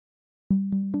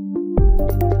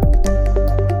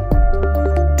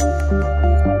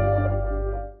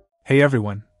Hey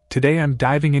everyone, today I'm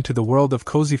diving into the world of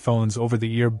CozyPhones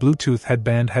over-the-ear Bluetooth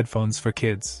headband headphones for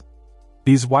kids.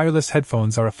 These wireless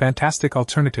headphones are a fantastic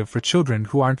alternative for children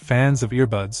who aren't fans of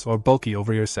earbuds or bulky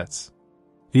over-ear sets.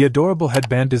 The adorable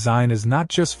headband design is not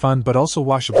just fun but also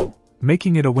washable,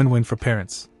 making it a win-win for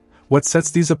parents. What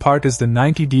sets these apart is the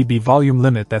 90 dB volume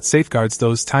limit that safeguards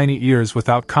those tiny ears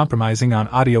without compromising on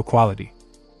audio quality.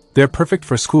 They're perfect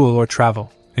for school or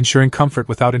travel, ensuring comfort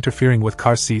without interfering with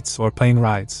car seats or plane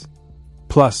rides.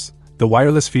 Plus, the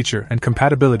wireless feature and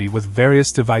compatibility with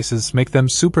various devices make them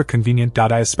super convenient.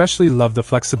 I especially love the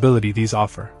flexibility these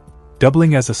offer,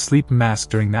 doubling as a sleep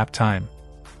mask during nap time.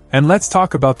 And let's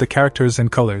talk about the characters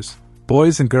and colors.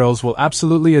 Boys and girls will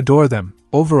absolutely adore them.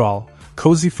 Overall,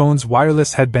 CozyPhones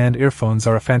wireless headband earphones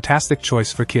are a fantastic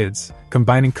choice for kids,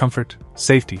 combining comfort,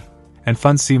 safety, and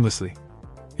fun seamlessly.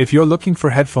 If you're looking for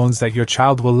headphones that your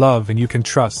child will love and you can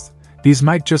trust, these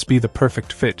might just be the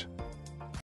perfect fit.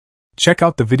 Check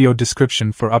out the video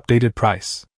description for updated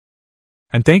price.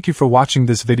 And thank you for watching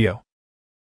this video.